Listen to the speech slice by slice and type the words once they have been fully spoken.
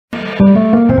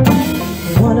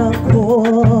One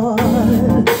accord,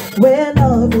 where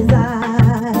love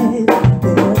resides,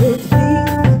 there is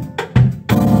peace,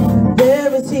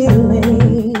 there is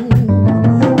healing,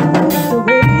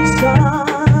 restoration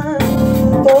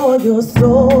for your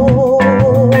soul.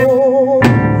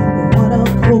 One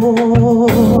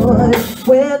accord,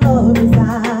 where love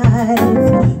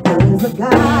resides, there is a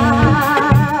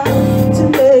God to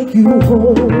make you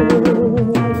whole.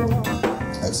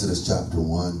 Exodus chapter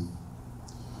 1.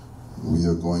 We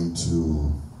are going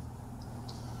to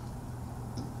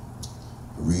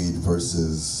read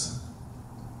verses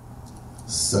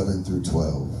 7 through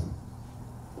 12.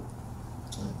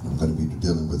 I'm going to be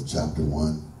dealing with chapter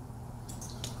 1,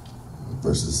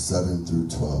 verses 7 through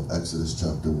 12. Exodus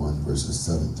chapter 1, verses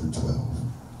 7 through 12.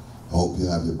 I hope you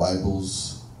have your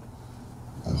Bibles.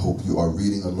 I hope you are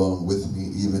reading along with me,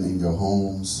 even in your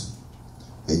homes.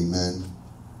 Amen.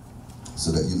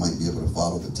 So that you might be able to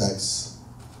follow the text.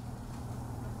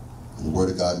 The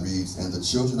Word of God reads, "And the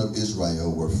children of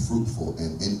Israel were fruitful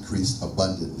and increased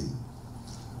abundantly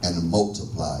and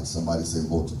multiplied." Somebody say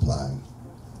multiplied.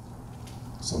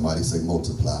 Somebody say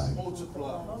multiplied.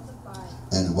 Multiplied.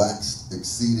 "And waxed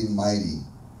exceeding mighty,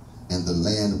 and the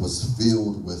land was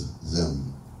filled with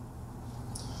them.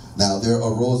 Now there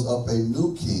arose up a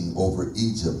new king over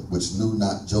Egypt, which knew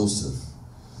not Joseph.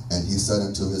 And he said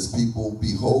unto his people,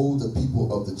 Behold, the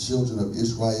people of the children of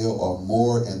Israel are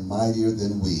more and mightier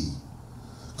than we.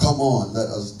 Come on, let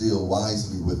us deal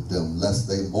wisely with them, lest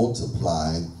they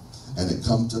multiply, and it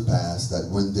come to pass that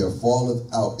when there falleth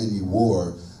out any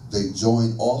war, they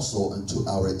join also unto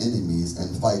our enemies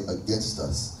and fight against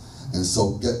us, and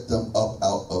so get them up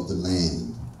out of the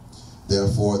land.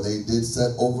 Therefore they did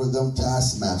set over them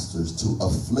taskmasters to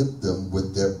afflict them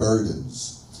with their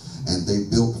burdens. And they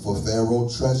built for Pharaoh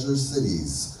treasure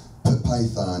cities,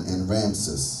 Python and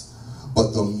Ramses.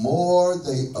 But the more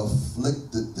they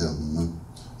afflicted them,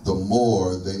 the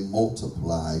more they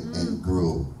multiplied and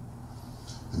grew."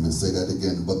 Let me say that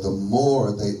again. "But the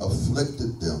more they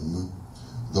afflicted them,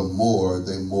 the more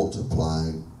they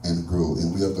multiplied and grew."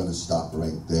 And we are going to stop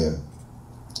right there.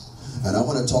 And I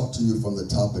want to talk to you from the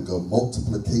topic of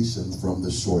multiplication from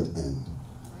the short end.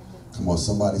 Come on,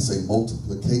 somebody say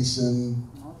multiplication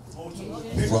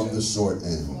from the short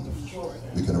end.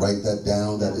 We can write that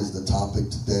down. That is the topic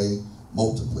today.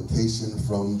 Multiplication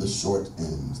from the short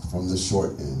end. From the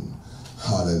short end.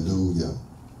 Hallelujah.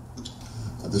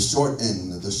 The short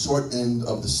end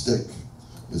of the stick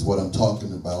is what I'm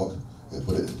talking about.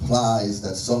 But it implies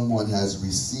that someone has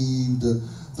received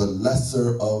the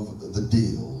lesser of the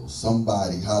deal.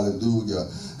 Somebody, hallelujah,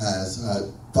 has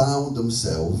found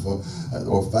themselves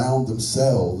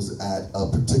at a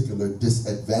particular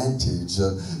disadvantage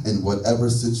in whatever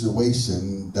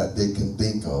situation that they can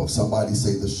think of. Somebody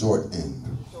say the short end.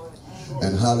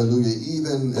 And hallelujah,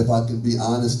 even if I can be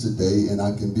honest today and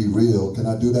I can be real, can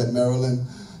I do that, Marilyn?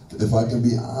 If I can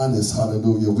be honest,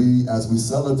 hallelujah, as we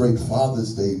celebrate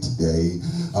Father's Day today,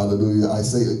 hallelujah, I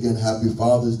say again, happy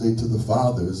Father's Day to the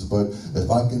fathers. But if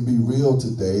I can be real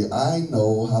today, I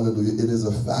know, hallelujah, it is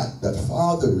a fact that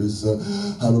fathers,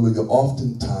 hallelujah,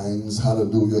 oftentimes,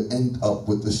 hallelujah, end up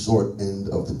with the short end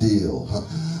of the deal.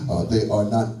 They are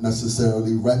not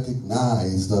necessarily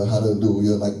recognized,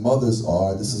 hallelujah, like mothers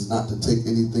are. This is not to take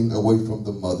anything away from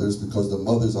the mothers, because the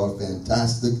mothers are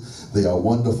fantastic. They are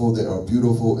wonderful, they are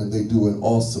beautiful, and they do an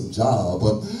awesome job.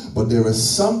 But there is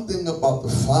something about the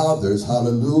fathers,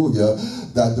 hallelujah,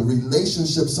 that the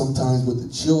relationship sometimes with the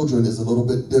children is a little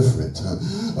bit different.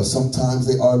 Sometimes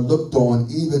they are looked on,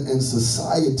 even in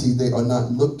society, they are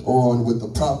not looked on with the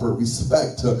proper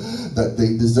respect that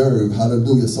they deserve.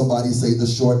 Hallelujah. Somebody say the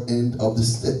short end of the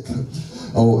stick.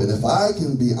 Oh, and if I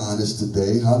can be honest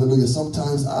today, hallelujah,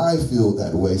 sometimes I feel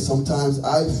that way. Sometimes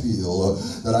I feel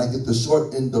that I get the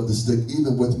short end of the stick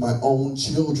even with my own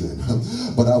children.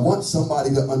 But I want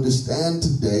somebody to understand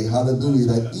today, hallelujah,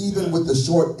 that even with the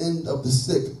short end of the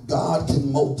stick, God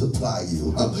can multiply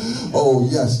you. Oh,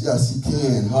 yes, yes, he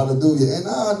can. Hallelujah. And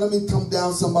let me come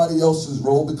down somebody else's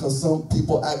road, because some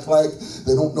people act like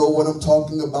they don't know what I'm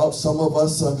talking about. Some of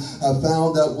us have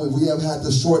found that when we have had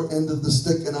the short end of the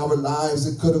stick in our lives,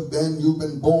 it could have been you've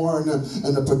been born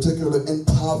in a particular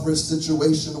impoverished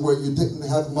situation where you didn't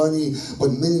have money, but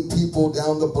many people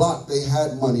down the block, they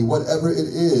had money. Whatever it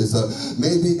is,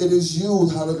 maybe it is you,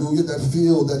 hallelujah, that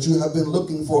feel that you have been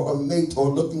looking for a mate or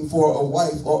looking for a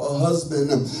wife or a husband,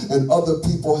 and other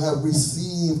people have received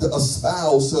received a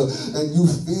spouse and you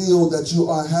feel that you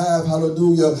have,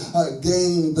 hallelujah,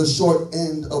 gained the short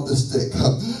end of the stick.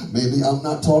 Maybe I'm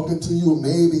not talking to you.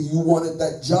 Maybe you wanted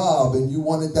that job and you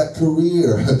wanted that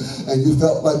career and you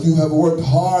felt like you have worked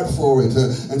hard for it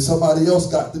and somebody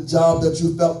else got the job that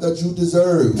you felt that you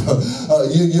deserved.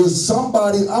 You're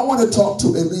somebody I want to talk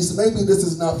to. At least maybe this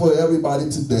is not for everybody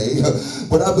today,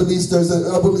 but I believe there's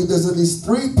at least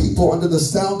 3 people under the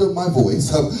sound of my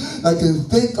voice that can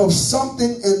think of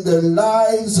something in their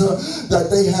lives that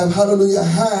they have, hallelujah,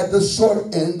 had the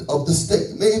short end of the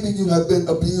stick. Maybe you have been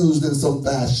abused in some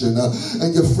fashion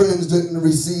and your friends didn't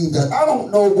receive that. I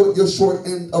don't know what your short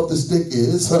end of the stick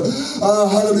is,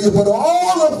 hallelujah, but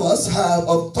all of us have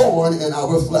a thorn in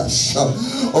our flesh.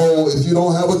 Oh, if you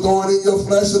don't have a thorn in your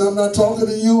flesh, and I'm not talking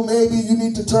to you, maybe you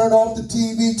need to turn off the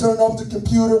TV, turn off the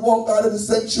computer, walk out of the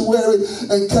sanctuary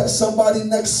and catch somebody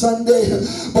next Sunday.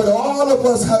 But all of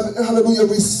us have, hallelujah,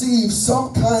 received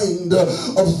some kind of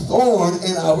thorn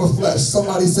in our flesh.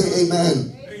 Somebody say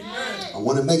amen. I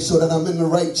want to make sure that I'm in the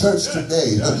right church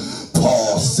today.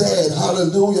 Paul said,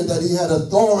 hallelujah, that he had a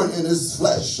thorn in his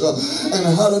flesh. And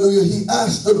hallelujah, he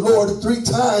asked the Lord 3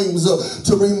 times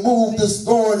to remove this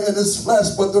thorn in his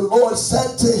flesh. But the Lord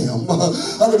said to him,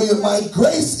 hallelujah, my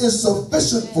grace is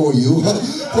sufficient for you,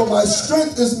 for my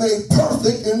strength is made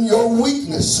perfect in your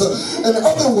weakness. In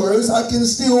other words, I can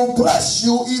still bless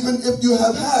you even if you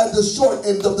have had the short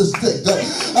end of the stick.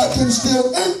 I can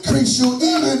still increase you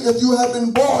even if you have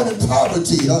been born in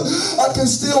poverty. I can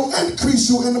still increase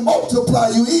you and multiply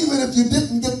you even if you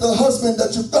didn't get the husband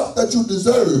that you felt that you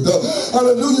deserved.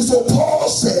 Hallelujah. So Paul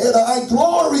said, I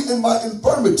glory in my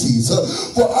infirmities,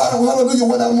 for I, hallelujah,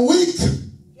 when I'm weak,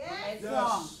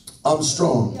 I'm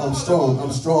strong. I'm strong.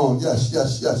 I'm strong. Yes,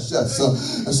 yes, yes, yes.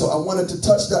 And so I wanted to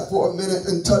touch that for a minute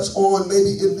and touch on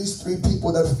maybe at least 3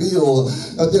 people that feel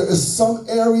that there is some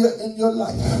area in your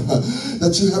life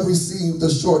that you have received the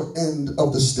short end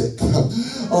of the stick.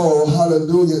 Oh,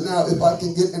 hallelujah. Now, if I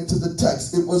can get into the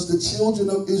text, it was the children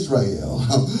of Israel.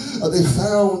 They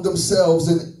found themselves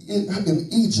in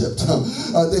Egypt.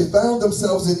 They found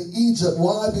themselves in Egypt.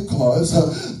 Why? Because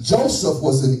Joseph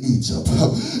was in Egypt.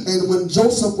 And when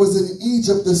Joseph was in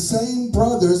Egypt, the same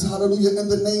brothers, hallelujah, in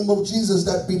the name of Jesus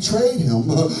that betrayed him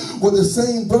were the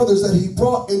same brothers that he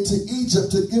brought into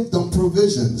Egypt to give them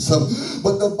provisions.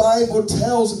 But the Bible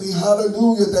tells me,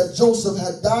 hallelujah, that Joseph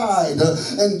had died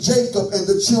and Jacob and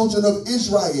the children of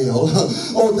Israel,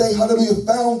 oh, they, hallelujah,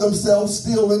 found themselves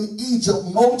still in Egypt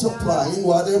multiplying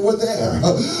while they were there.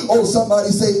 Oh, somebody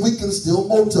say we can still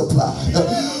multiply.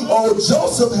 Oh,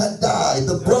 Joseph had died.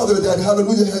 The brother that,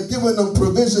 hallelujah, had given them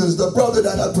provisions, the brother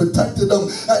that had protected them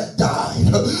had died.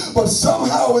 But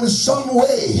somehow in some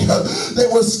way they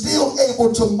were still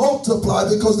able to multiply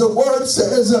because the word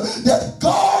says that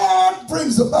God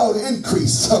brings about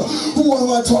increase. Who am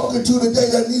I talking to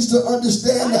today that needs to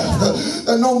understand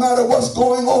that no matter what's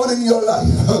going on in your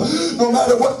life, no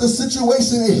matter what the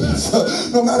situation is,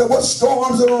 no matter what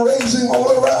storms are raging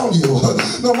all around you,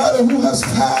 no matter who has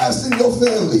passed in your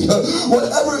family,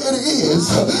 whatever it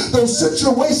is, those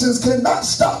situations cannot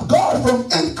stop God from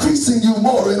increasing you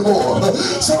more and more.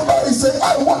 Somebody say,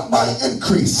 I want my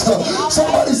increase.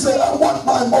 Somebody say, I want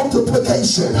my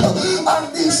multiplication. I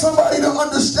need somebody to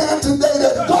understand today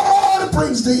that God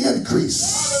brings the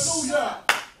increase.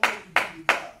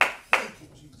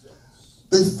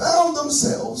 They found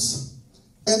themselves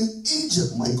in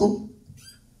Egypt, Michael.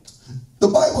 The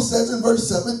Bible says in verse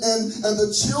 7, and the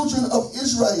children of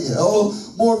Israel,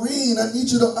 Maureen, I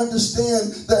need you to understand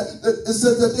that it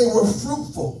said that they were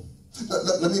fruitful.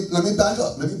 Let me back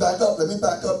up. Let me back up. Let me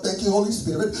back up. Thank you, Holy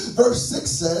Spirit. Verse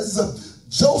 6 says,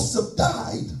 Joseph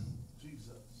died.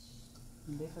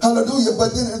 Hallelujah.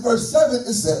 But then in verse 7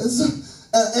 it says,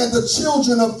 and the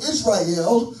children of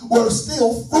Israel were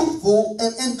still fruitful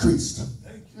and increased.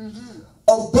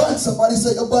 Somebody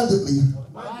say abundantly.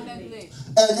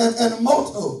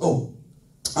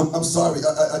 I'm sorry.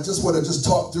 I just want to just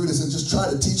talk through this and just try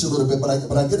to teach a little bit, but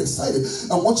I get excited.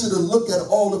 I want you to look at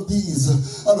all of these,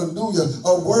 hallelujah,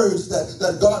 words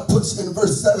that God puts in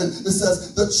verse 7. It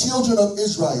says, the children of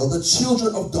Israel, the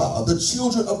children of God, the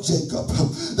children of Jacob,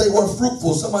 they were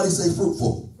fruitful. Somebody say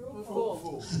fruitful.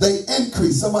 They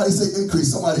increase. Somebody say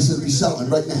increase. Somebody should be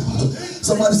shouting right now.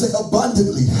 Somebody say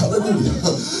abundantly. Hallelujah.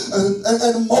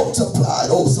 And multiplied.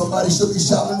 Oh, somebody should be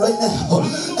shouting right now.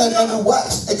 And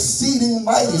waxed exceeding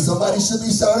mighty. Somebody should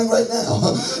be shouting right now.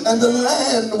 And the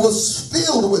land was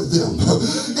filled with them.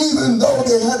 Even though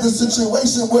they had the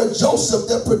situation where Joseph,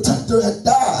 their protector, had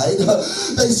died,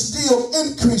 they still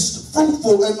increased,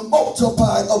 fruitful and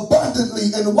multiplied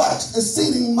abundantly and waxed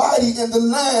exceeding mighty, and the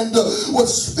land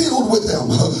was filled with them.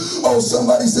 Oh,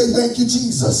 somebody say, thank you,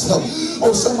 Jesus.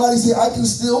 Oh, somebody say, I can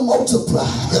still multiply.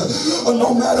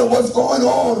 No matter what's going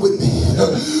on with me.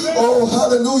 Oh,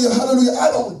 hallelujah, hallelujah.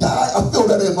 I don't die. I feel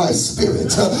that in my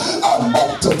spirit. I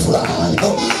multiply.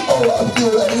 Oh, I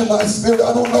feel that in my spirit.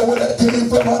 I don't know where that came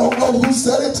from. I don't know who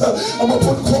said it. I'm going to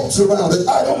put quotes around it.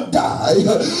 I don't die.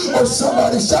 Or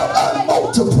somebody shout, I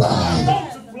multiply.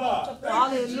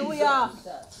 Hallelujah.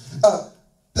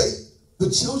 The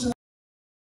children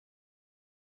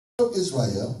of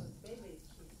Israel,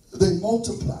 they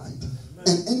multiplied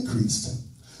and increased.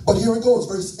 But here it goes.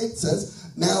 Verse 8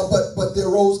 says, now, but there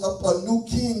rose up a new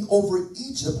king over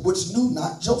Egypt, which knew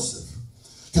not Joseph.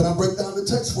 Can I break down the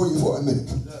text for you for a minute?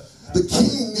 The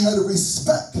king had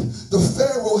respect. The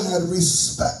Pharaoh had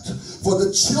respect for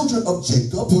the children of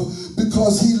Jacob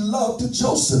because he loved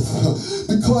Joseph,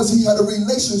 because he had a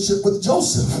relationship with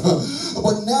Joseph.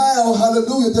 But now,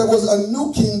 hallelujah, there was a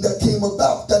new king that came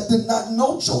about that did not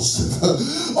know Joseph.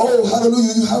 Oh,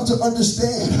 hallelujah, you have to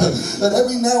understand that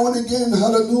every now and again,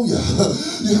 hallelujah,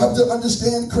 you have to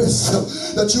understand,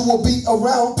 Chris, that you will be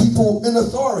around people in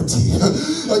authority.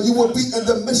 You will be in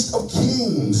the midst of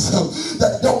kings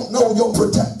that don't know your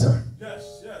protector.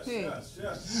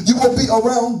 You will be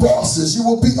around bosses. You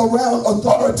will be around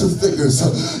authoritative figures.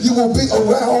 You will be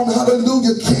around,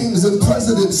 hallelujah, kings and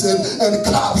presidents and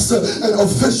cops and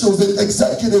officials and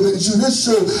executive and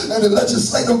judicial and the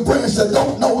legislative branch that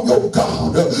don't know your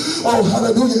God. Oh,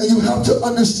 hallelujah. And you have to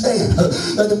understand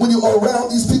that when you're around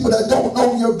these people that don't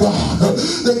know your God,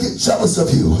 they get jealous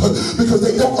of you because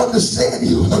they don't understand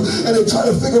you. And they try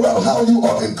to figure out how you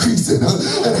are increasing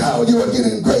and how you are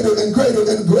getting greater and greater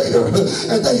and greater.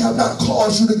 And they have not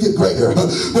caused you to get greater.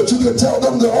 But you can tell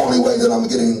them the only way that I'm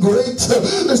getting great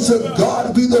is to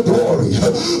God be the glory.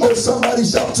 Oh, somebody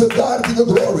shout, to God be the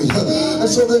glory. And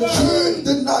so the king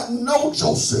did not know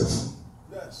Joseph.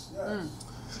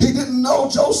 He didn't know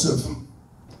Joseph.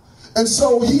 And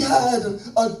so he had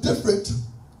a different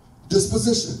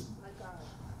disposition.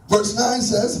 Verse 9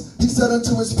 says, he said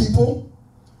unto his people,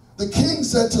 the king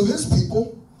said to his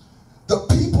people, the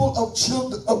people of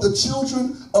the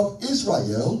children of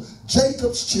Israel,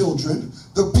 Jacob's children,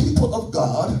 the people of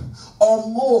God, are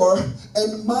more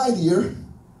and mightier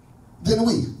than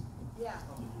we. Yeah.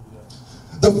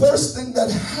 The first thing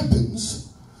that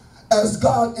happens as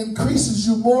God increases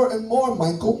you more and more,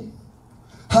 Michael,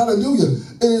 hallelujah,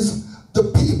 is the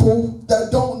people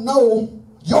that don't know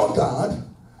your God,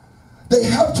 they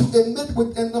have to admit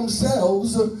within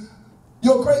themselves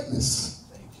your greatness.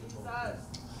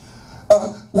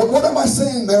 What am I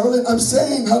saying, Marilyn? I'm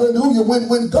saying, hallelujah,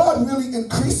 when God really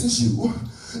increases you,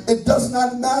 it does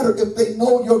not matter if they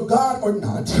know your God or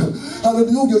not.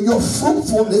 Hallelujah. Your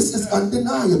fruitfulness is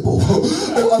undeniable.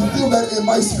 Oh, I feel that in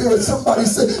my spirit. Somebody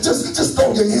say, just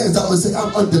throw your hands out and say,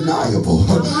 I'm undeniable.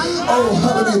 Oh,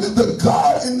 hallelujah. The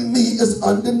God in me is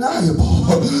undeniable.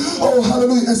 Oh,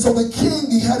 hallelujah. And so the king,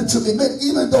 he had to admit,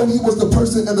 even though he was the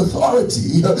person in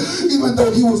authority, even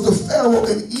though he was the Pharaoh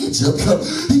in Egypt,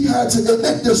 he had to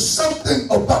admit there's something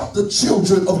about the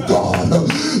children of God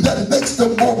that makes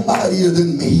them more mightier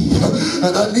than me.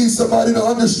 And I need somebody to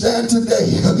understand today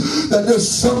that there's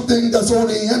something that's on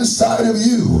the inside of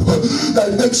you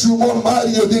that makes you more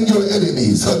mightier than your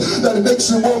enemies, that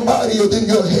makes you more mightier than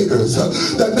your haters,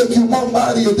 that make you more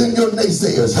mightier than your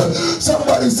naysayers.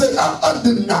 Somebody say, I'm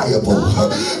undeniable.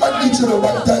 I need you to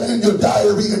write that in your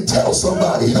diary and tell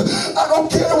somebody, I don't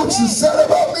care what you said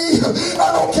about me, I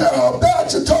don't care how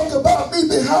bad you talk about me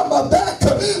behind my back,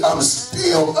 I'm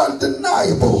still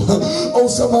undeniable. Oh,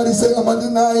 somebody say, I'm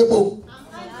undeniable.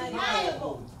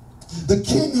 The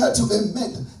king had to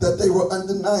admit that they were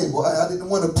undeniable. I didn't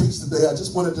want to preach today. I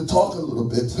just wanted to talk a little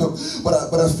bit. But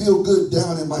I feel good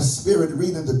down in my spirit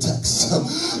reading the text.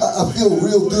 I feel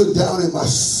real good down in my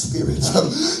spirit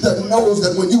that knows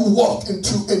that when you walk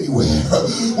into anywhere,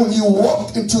 when you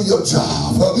walk into your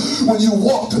job, when you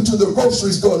walk into the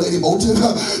grocery store, Lady Bolton,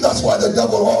 that's why the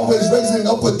devil always raising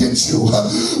up against you.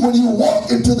 When you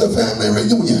walk into the family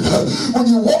reunion, when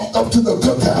you walk up to the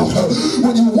cookout,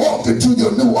 when you walk into your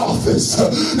new office,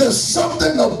 there's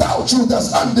something about you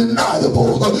that's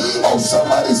undeniable. Oh,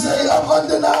 somebody say, I'm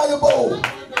undeniable.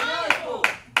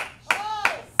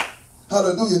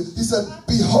 Hallelujah. He said,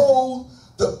 behold,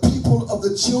 the people of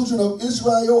the children of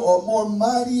Israel are more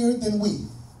mightier than we.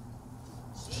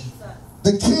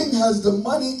 The king has the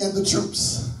money and the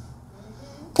troops.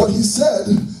 But he said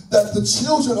that the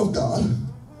children of God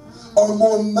are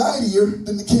more mightier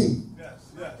than the king.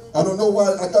 I don't know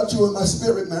why I got you in my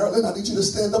spirit, Marilyn. I need you to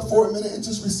stand up for a minute and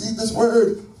just receive this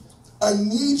word. I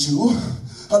need you,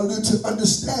 hallelujah, to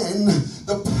understand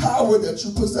the power that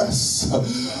you possess.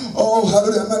 Oh,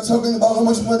 hallelujah. I'm not talking about how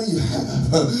much money you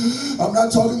have. I'm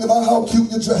not talking about how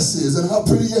cute your dress is and how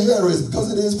pretty your hair is,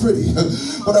 because it is pretty.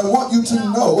 But I want you to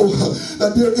know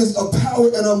that there is a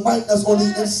power and a might that's on the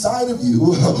inside of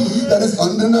you that is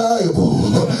undeniable.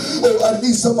 Oh, I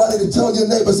need somebody to tell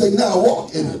your neighbor, say, now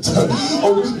walk in it.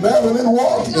 Oh, Marilyn,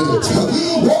 walk in it.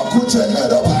 Walk with your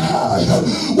head up high.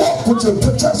 Walk with your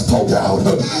chest poked out.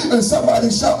 And somebody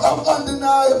shout, I'm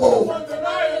undeniable.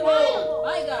 Undeniable.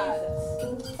 My God.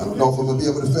 I don't know if I'm going to be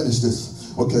able to finish this.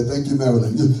 Okay, thank you,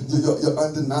 Marilyn. You're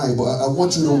undeniable. I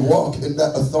want you to walk in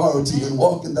that authority and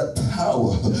walk in that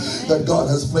power that God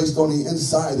has placed on the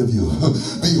inside of you.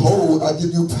 Behold, I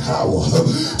give you power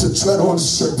to tread on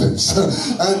serpents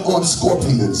and on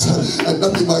scorpions, and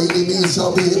nothing by any means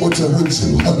shall be able to hurt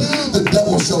you. The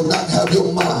devil shall not have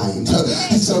your mind.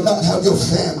 He shall not have your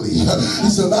family.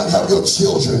 He shall not have your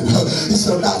children. He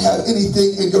shall not have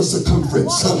anything in your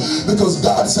circumference, because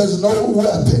God says no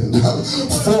weapon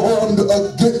formed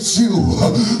against you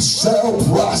shall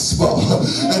prosper,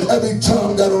 and every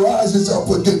tongue that rises up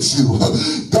against you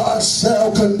God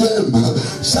shall condemn.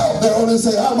 Shout down and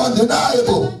say, I'm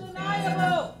undeniable.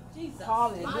 Undeniable. Jesus.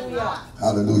 Hallelujah.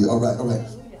 Hallelujah. All right.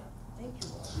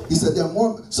 He said there are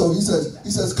more. So he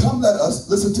says, come let us,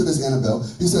 listen to this, Annabelle.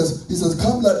 He says,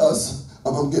 come let us,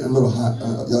 I'm getting a little hot.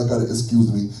 Y'all got to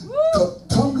excuse me.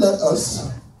 Come let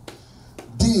us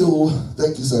deal,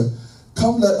 thank you, sir.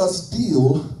 Come let us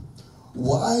deal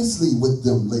wisely with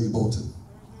them, Lady Bolton,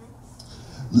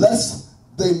 lest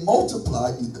they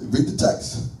multiply. Read the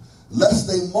text. Lest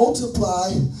they multiply,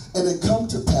 and it come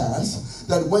to pass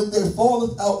that when there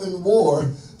falleth out in war,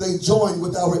 they join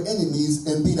with our enemies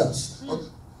and beat us.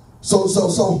 So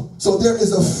there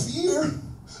is a fear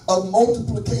of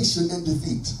multiplication and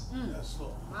defeat. Yes,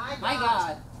 Lord. My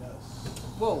God.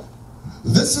 Whoa.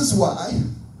 This is why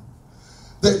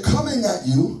they're coming at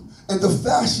you in the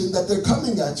fashion that they're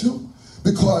coming at you.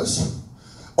 Because,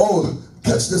 oh,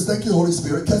 catch this, thank you, Holy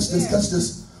Spirit, catch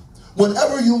this.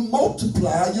 Whenever you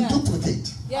multiply, you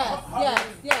duplicate. Yes.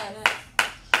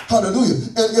 Hallelujah.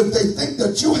 And if they think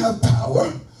that you have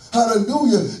power,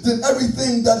 hallelujah, then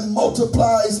everything that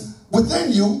multiplies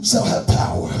within you shall have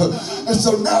power. And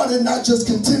so now they're not just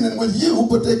contending with you,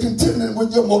 but they're contending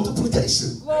with your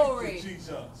multiplication. Glory.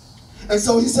 And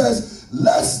so he says,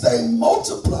 lest they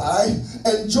multiply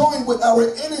and join with our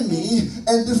enemy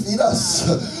and defeat us.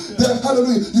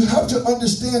 Hallelujah. You have to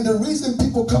understand the reason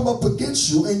people come up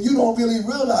against you and you don't really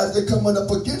realize they're coming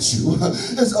up against you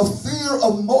is a fear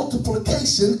of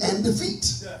multiplication and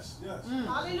defeat. Yes.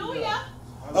 Hallelujah.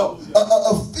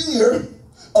 A fear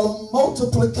of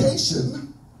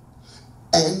multiplication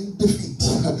and defeat.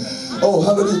 Oh,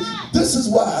 hallelujah. This is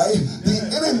why the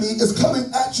enemy is coming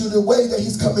at you the way that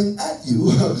he's coming at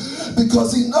you,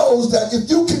 because he knows that if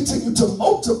you continue to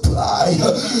multiply,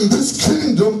 his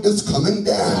kingdom is coming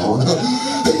down.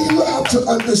 You have to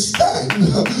understand,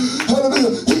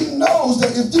 hallelujah, he knows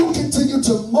that if you continue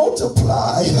to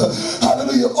multiply,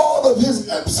 hallelujah, all of his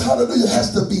imps, hallelujah,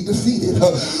 has to be defeated.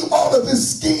 All of his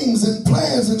schemes and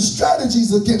plans and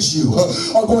strategies against you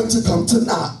are going to come to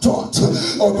naught,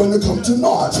 are going to come to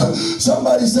naught.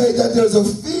 Somebody say that there's a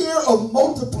fear of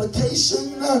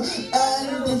multiplication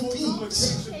and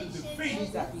defeat.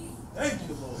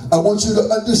 I want you to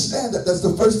understand that. That's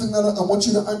the first thing that I want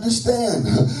you to understand.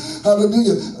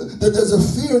 Hallelujah. That there's a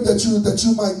fear that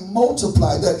you might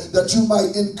multiply, that you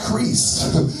might increase.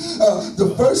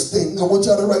 The first thing, I want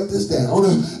y'all to write this down.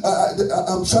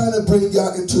 I'm trying to bring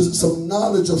y'all into some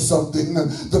knowledge of something.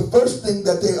 The first thing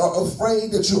that they are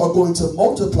afraid that you are going to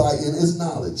multiply in is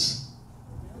knowledge.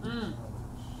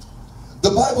 The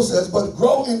Bible says, but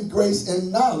grow in grace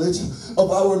and knowledge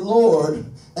of our Lord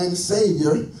and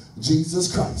Savior,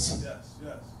 Jesus Christ.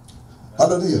 Yes.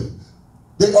 Hallelujah.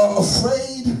 They are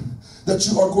afraid that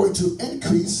you are going to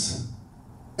increase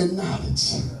in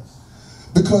knowledge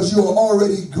because you are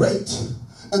already great.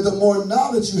 And the more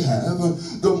knowledge you have,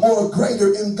 the more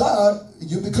greater in God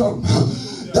you become.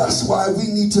 That's why we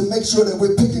need to make sure that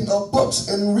we're picking up books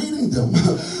and reading them,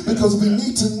 because we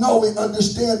need to know and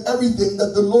understand everything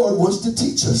that the Lord wants to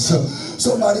teach us.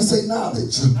 Somebody say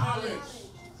knowledge.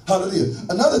 Hallelujah.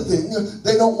 Another thing,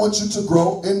 they don't want you to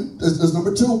grow in, is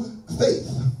number 2, faith.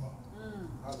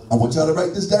 I want y'all to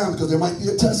write this down because there might be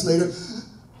a test later.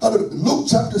 Luke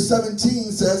chapter 17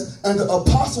 says, and the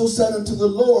apostle said unto the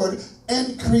Lord,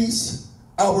 increase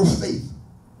our faith.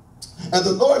 And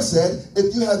the Lord said,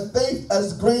 if you have faith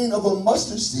as grain of a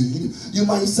mustard seed, you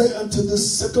might say unto this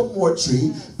sycamore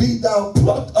tree, be thou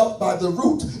plucked up by the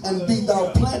root, and be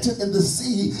thou planted in the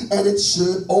sea, and it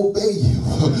should obey you.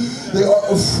 They are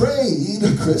afraid,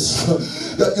 Chris,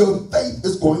 that your faith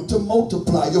is going to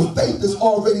multiply. Your faith is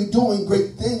already doing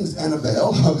great things,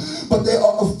 Annabelle, but they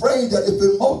are afraid that if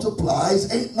it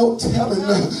multiplies, ain't no telling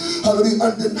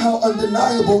how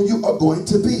undeniable you are going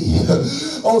to be.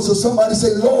 Also, somebody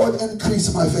say, Lord,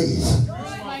 increase my faith.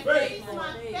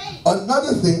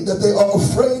 Another thing that they are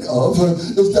afraid of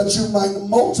is that you might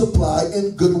multiply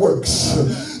in good works.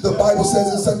 The Bible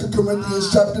says in 2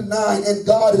 Corinthians chapter 9, and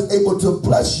God is able to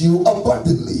bless you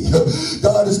abundantly.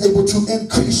 God is able to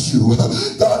increase you.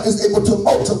 God is able to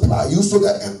multiply you so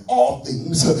that in all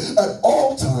things, at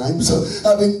all times,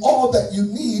 having all that you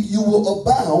need, you will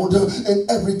abound in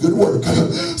every good work.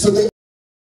 So they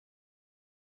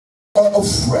are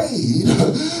afraid,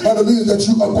 hallelujah, that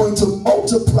you are going to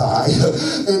multiply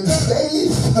in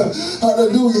faith,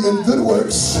 hallelujah, in good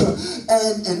works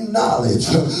and in knowledge.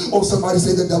 Oh, somebody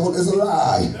say the devil is a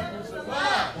lie.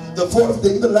 The fourth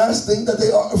thing, the last thing that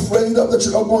they are afraid of that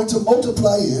you are going to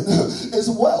multiply in is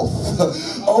wealth.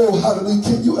 Oh, hallelujah.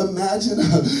 Can you imagine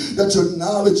that your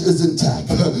knowledge is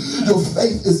intact, your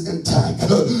faith is intact,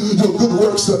 your good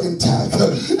works are intact,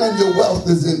 and your wealth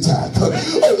is intact?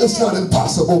 Oh, it's not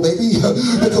impossible, baby,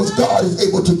 because God is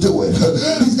able to do it.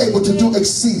 He's able to do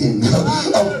exceeding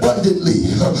abundantly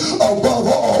above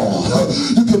all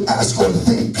you can ask or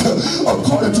think,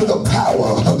 according to the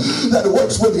power that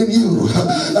works within you.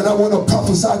 And I want to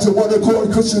prophesy to One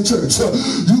Accord Christian Church,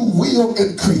 you will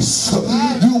increase,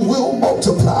 you will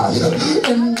multiply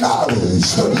in knowledge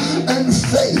and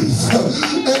faith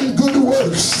and good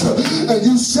works, and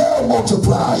you shall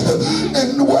multiply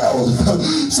in wealth.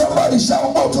 Somebody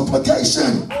shout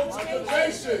multiplication.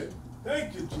 Multiplication.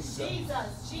 Thank you,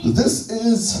 Jesus. This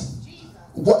is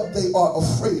what they are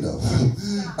afraid of.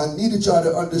 I needed y'all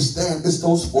to understand it's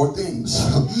those four things.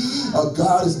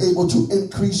 God is able to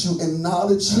increase you in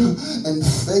knowledge and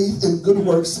faith and good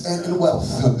works and in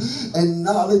wealth. And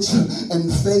knowledge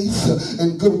and faith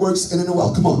and good works and in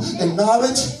wealth. Come on. And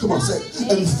knowledge, come on, say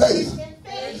it. And faith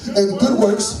and good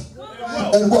works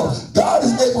and wealth. God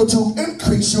is able to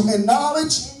increase you in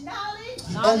knowledge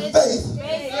and faith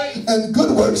and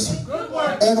good works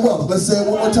and wealth. Let's say it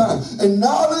one more time. In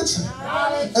knowledge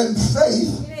and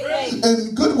faith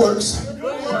and good works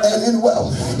and in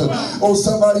wealth. Oh,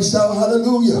 somebody shout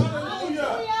hallelujah.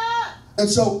 And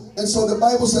so the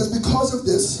Bible says because of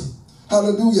this,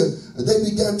 hallelujah, they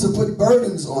began to put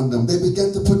burdens on them. They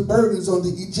began to put burdens on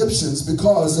the Egyptians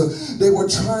because they were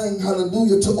trying,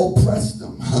 hallelujah, to oppress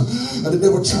them. They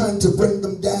were trying to bring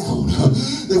them down.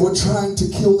 They were trying to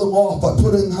kill them off by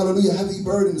putting, hallelujah, heavy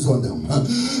burdens on them.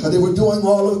 They were doing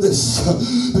all of this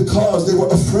because they were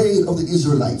afraid of the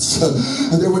Israelites.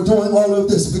 And they were doing all of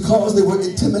this because they were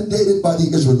intimidated by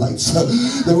the Israelites.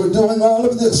 They were doing all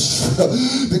of this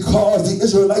because the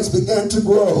Israelites began to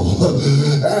grow.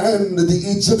 And the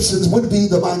Egyptians would be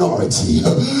the minority.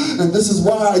 And this is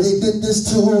why they did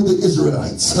this to the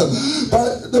Israelites.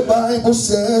 But the Bible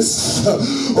says,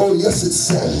 oh yes it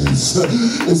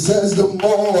says the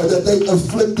more that they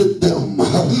afflicted them,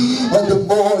 and the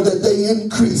more that they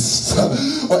increased.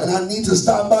 And I need to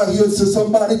stop by here to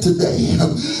somebody today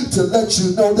to let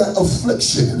you know that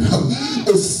affliction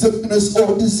is sickness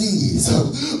or disease.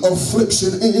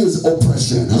 Affliction is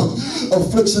oppression.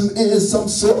 Affliction is some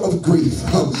sort of grief.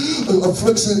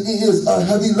 Affliction is a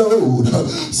heavy load.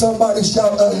 Somebody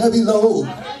shout a heavy load.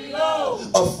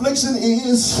 Affliction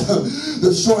is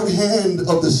the shorthand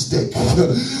of the stick.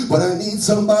 But I need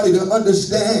somebody to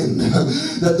understand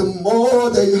that the more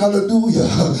they, hallelujah,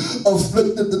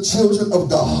 afflicted the children of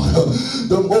God,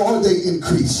 the more they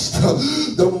increased.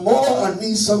 The more I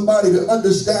need somebody to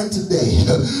understand today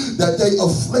that they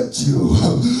afflict you,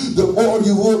 the more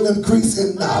you will increase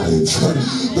in knowledge.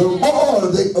 The more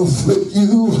they afflict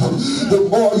you, the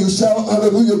more you shall,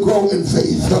 hallelujah, grow in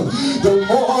faith. The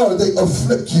more they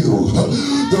afflict you,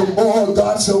 the more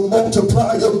God shall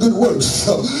multiply your good works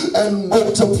and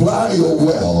multiply your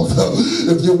wealth.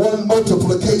 If you want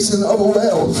multiplication of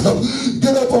wealth,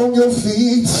 get up on your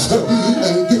feet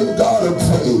and give God a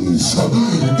praise.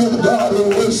 Give God a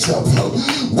worship.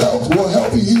 Wealth will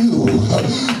help you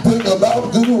bring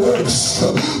about good works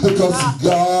because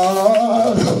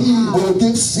God will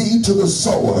give seed to the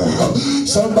sower.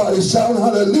 Somebody shout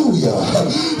hallelujah.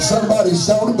 Somebody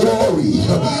shout glory.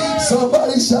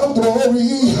 Somebody shout glory.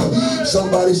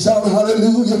 Somebody shout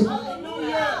hallelujah.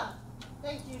 Hallelujah.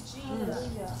 Thank you, Jesus.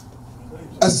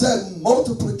 I said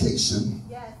multiplication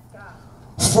Yes, God.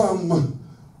 from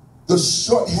the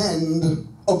shorthand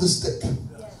of the stick.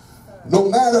 No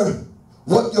matter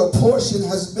what your portion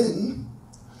has been,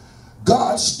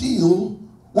 God still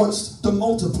wants to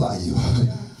multiply you.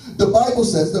 The Bible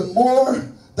says the more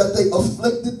that they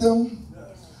afflicted them,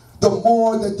 the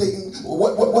more that they,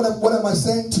 what am I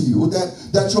saying to you?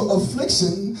 That your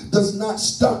affliction does not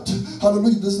stop,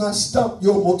 hallelujah, does not stop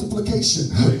your multiplication.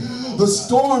 The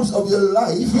storms of your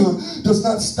life does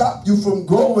not stop you from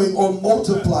growing or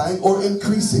multiplying or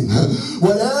increasing.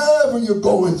 Whatever you're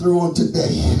going through on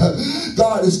today,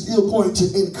 God is still going to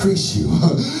increase you.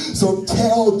 So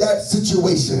tell that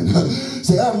situation,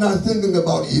 say, I'm not thinking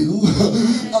about you.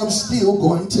 I'm still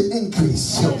going to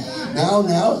increase.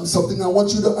 Now, something I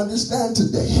want you to understand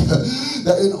today,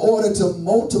 that in order to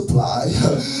multiply,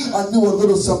 I knew a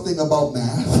little something about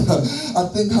math. I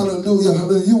think, hallelujah,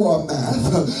 you are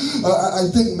math. I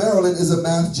think Marilyn is a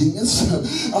math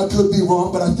genius. I could be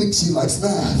wrong, but I think she likes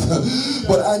math.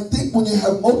 But I think when you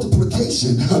have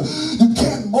multiplication, you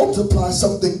can't multiply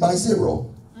something by zero.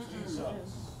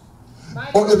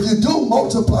 Or if you do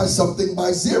multiply something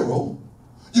by zero,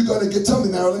 you're going to get, tell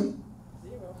me, Marilyn.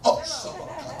 Oh,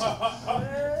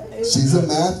 she's a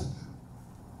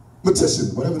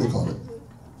mathematician, whatever they call it.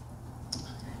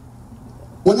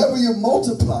 Whenever you're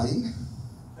multiplying,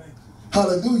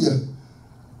 hallelujah,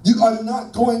 you are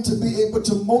not going to be able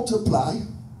to multiply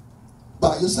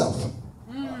by yourself.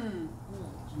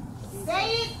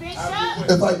 Say it, Bishop.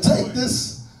 If I take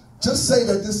this, just say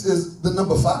that this is the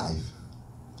number 5.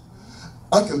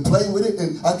 I can play with it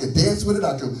and I can dance with it.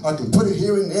 I can put it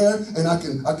here and there and I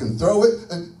can throw it,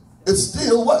 and it's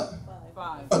still what?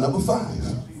 5. A number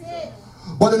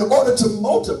 5. But in order to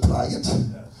multiply it,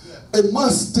 it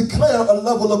must declare a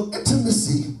level of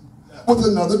intimacy with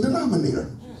another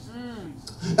denominator.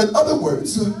 In other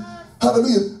words,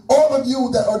 hallelujah, all of you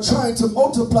that are trying to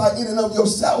multiply in and of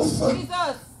yourself,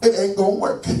 it ain't gonna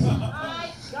work.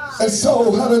 And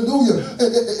so, hallelujah,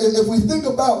 if we think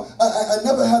about, I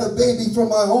never had a baby from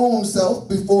my own self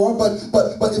before, but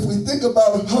if we think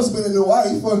about a husband and a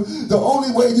wife, the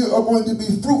only way you are going to be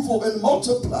fruitful and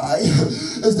multiply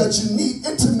is that you need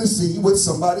intimacy with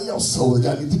somebody else. So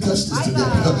I need to catch this today.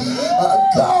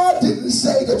 God didn't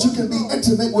say that you can be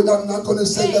intimate with, I'm not going to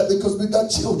say that because we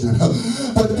got children,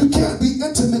 but you can't be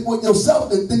intimate with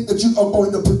yourself and think that you are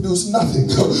going to produce nothing.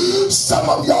 Some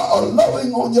of y'all are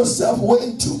loving on yourself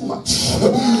way too much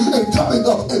and coming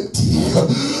up empty.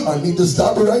 I need to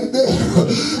stop right there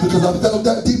because I felt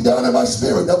that deep down in my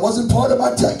spirit. That wasn't part of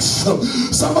my text.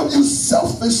 Some of you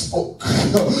selfish folk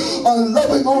are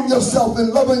loving on yourself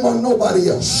and loving on nobody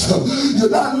else. You're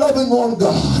not loving on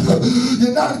God.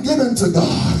 You're not giving to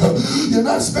God. You're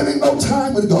not spending no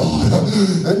time with God.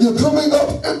 And you're coming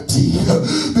up empty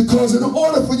because in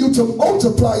order for you to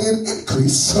multiply and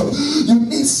increase, you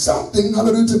need something,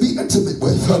 hallelujah, to be intimate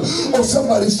with. Or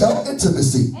somebody shout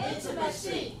intimacy.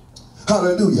 Intimacy.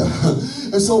 Hallelujah.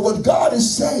 And so what God is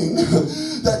saying,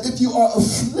 that if you are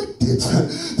afflicted,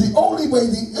 the only way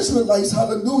the Israelites,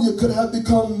 hallelujah, could have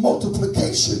become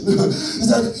multiplication is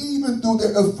that even through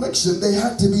their affliction, they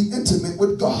had to be intimate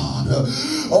with God.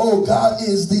 Oh, God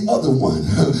is the other one.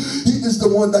 He is the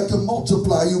one that can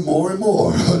multiply you more and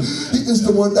more. He is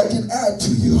the one that can add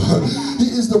to you.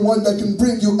 He is the one that can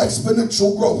bring you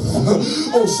exponential growth.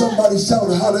 Oh, somebody shout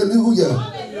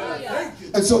hallelujah.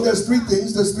 And so there's 3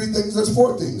 things, there's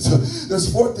 4 things.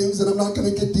 There's 4 things, and I'm not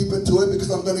going to get deep into it because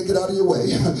I'm going to get out of your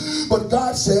way. But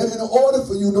God said, in order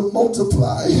for you to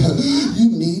multiply,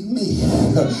 you need me.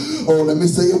 Oh, let me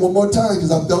say it one more time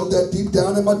because I felt that deep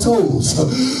down in my toes.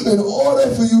 In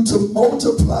order for you to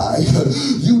multiply,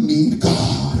 you need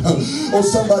God. Oh,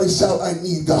 somebody shout, I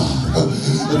need God.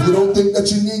 If you don't think that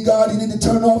you need God, you need to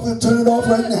turn it off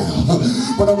right now.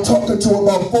 But I'm talking to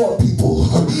about 4 people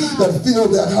that feel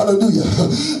that, hallelujah,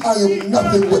 I am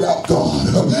nothing without God.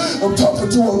 I'm talking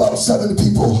to about 7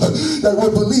 people that will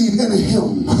believe in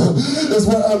Him is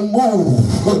where I move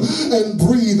and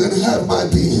breathe and have my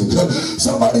being.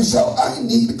 Somebody shout, I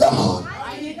need God.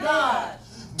 I need God.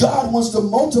 God wants to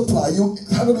multiply you,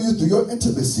 hallelujah, through your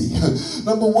intimacy.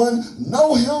 Number 1,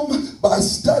 know Him by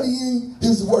studying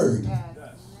His Word.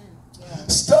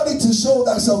 Study to show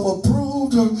thyself approved.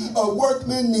 A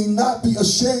workman need not be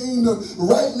ashamed,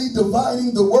 rightly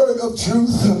dividing the word of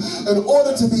truth. In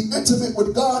order to be intimate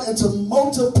with God and to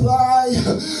multiply,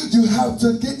 you have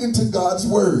to get into God's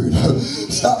word.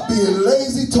 Stop being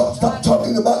lazy. Stop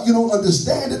talking about you don't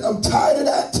understand it. I'm tired of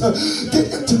that.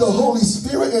 Get into the Holy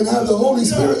Spirit and have the Holy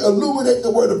Spirit illuminate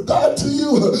the word of God to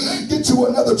you. Get you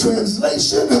another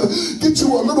translation. Get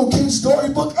you a little kid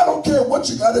storybook. I don't care what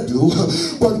you got to do,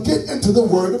 but get into the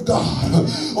word of God.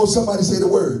 Or somebody say the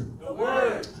word. The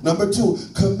word. Number 2,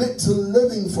 commit to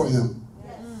living for him.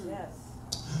 Yes.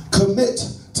 Commit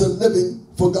to living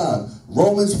for God.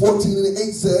 Romans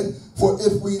 14:8 said, for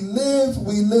if we live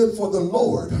for the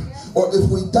Lord. Or if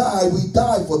we die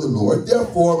for the Lord.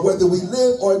 Therefore, whether we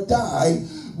live or die,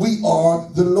 we are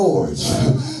the Lord's.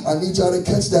 I need y'all to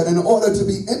catch that. In order to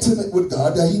be intimate with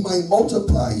God, that he might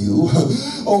multiply you.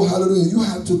 Oh, hallelujah. You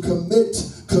have to commit.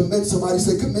 Somebody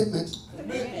say commitment.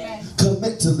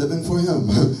 Commit to living for him.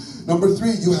 Number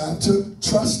 3, you have to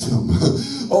trust him.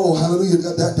 Oh, hallelujah.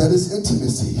 That is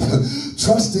intimacy.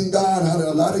 Trusting God.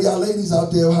 Hallelujah. A lot of y'all ladies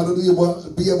out there, hallelujah, will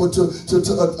be able to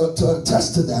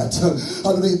attest to that.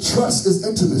 Hallelujah. Trust is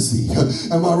intimacy.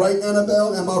 Am I right,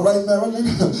 Annabelle? Am I right, Marilyn?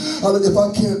 Hallelujah. If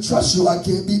I can't trust you, I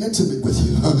can't be intimate with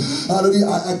you. Hallelujah.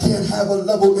 I can't have a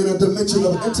level in a dimension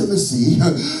of intimacy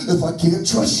if I can't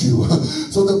trust you.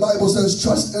 So the Bible says,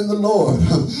 trust in the Lord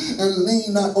and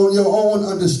lean not on your own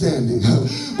understanding,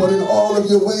 but in all of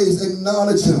your ways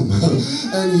acknowledge him,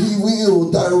 and he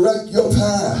will direct your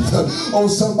path. Oh,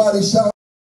 somebody shout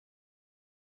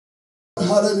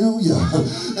hallelujah.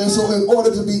 And so in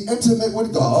order to be intimate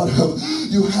with God,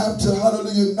 you have to,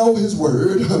 hallelujah, know his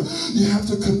word. You have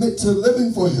to commit to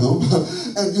living for him,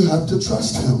 and you have to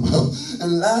trust him.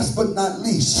 And last but not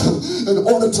least, in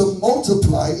order to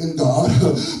multiply in God,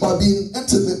 by being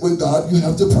intimate with God, you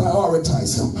have to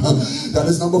prioritize him. That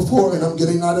is number 4, and I'm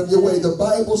getting out of your way. The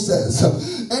Bible says,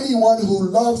 anyone who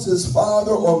loves his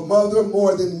father or mother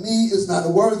more than me is not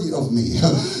worthy of me.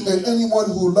 And anyone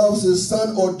who loves his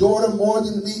son or daughter more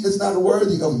than me is not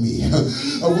worthy of me.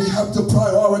 We have to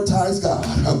prioritize God.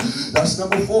 That's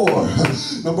number 4.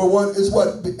 Number 1 is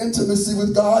what? The intimacy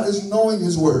with God is knowing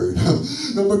his word.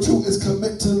 Number 2 is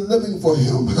commit to living for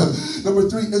him. Number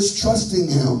 3 is trusting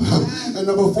him. And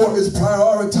number 4 is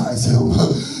prioritize him.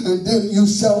 And then you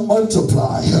shall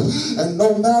multiply. And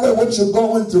no matter what you're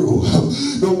going through,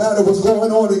 no matter what's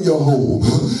going on in your home,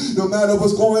 no matter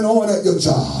what's going on at your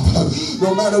job,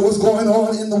 no matter what's going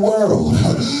on in the world,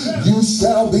 you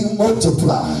shall be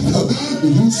multiplied.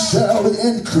 You shall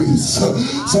increase.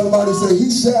 Somebody say, he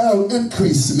shall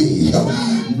increase me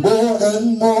more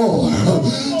and more.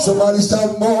 Somebody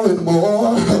shout more and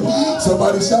more.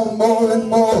 Somebody shout more and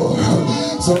more.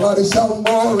 Somebody shout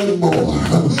more and more.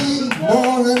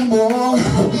 More and more.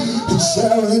 He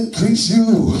shall increase you.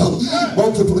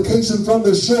 Multiplication from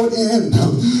the short end.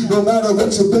 No matter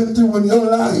what you've been through in your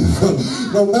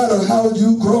life, no matter how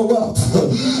you grow up,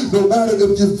 no matter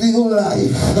if you feel like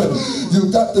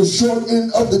you got the short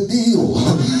end of the deal,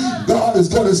 God is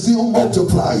going to still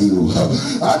multiply you.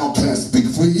 I can't speak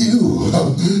for you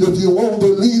if you won't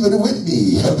believe it with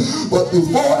me, but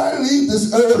before I leave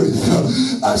this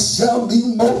earth, I shall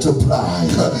be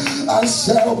multiplied. I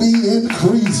shall be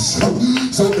increased.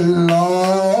 So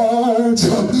enlarge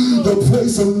the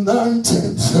place of 9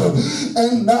 tents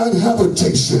and 9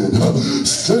 habitation.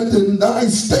 Strengthen 9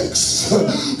 stakes,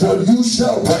 for you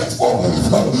shall break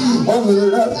forth on the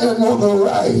left and on the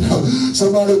right.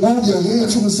 Somebody move your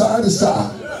hands from side to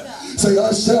side. Say,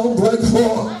 I shall break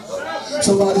forth.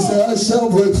 Somebody say, I shall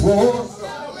break forth.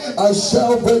 I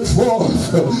shall break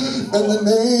forth in the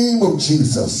name of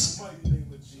Jesus.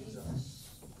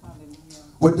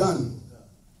 We're done.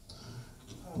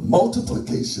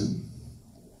 Multiplication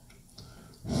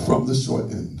from the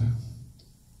short end.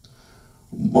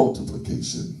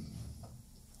 Multiplication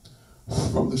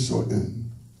from the short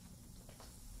end.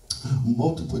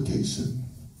 Multiplication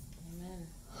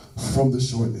from the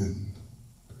short end.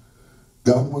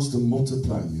 God wants to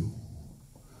multiply you.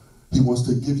 He wants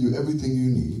to give you everything you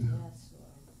need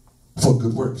for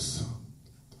good works.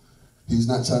 He's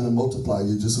not trying to multiply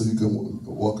you just so you can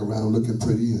walk around looking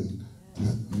pretty and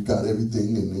you got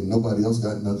everything and nobody else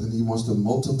got nothing. He wants to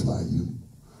multiply you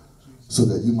so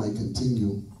that you might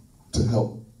continue to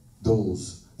help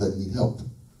those that need help.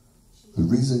 The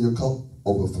reason your cup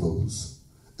overflows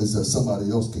is that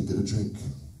somebody else can get a drink.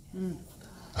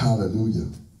 Hallelujah.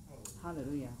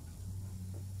 Hallelujah.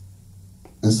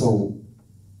 And so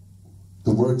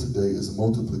the word today is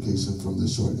multiplication from the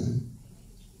short end.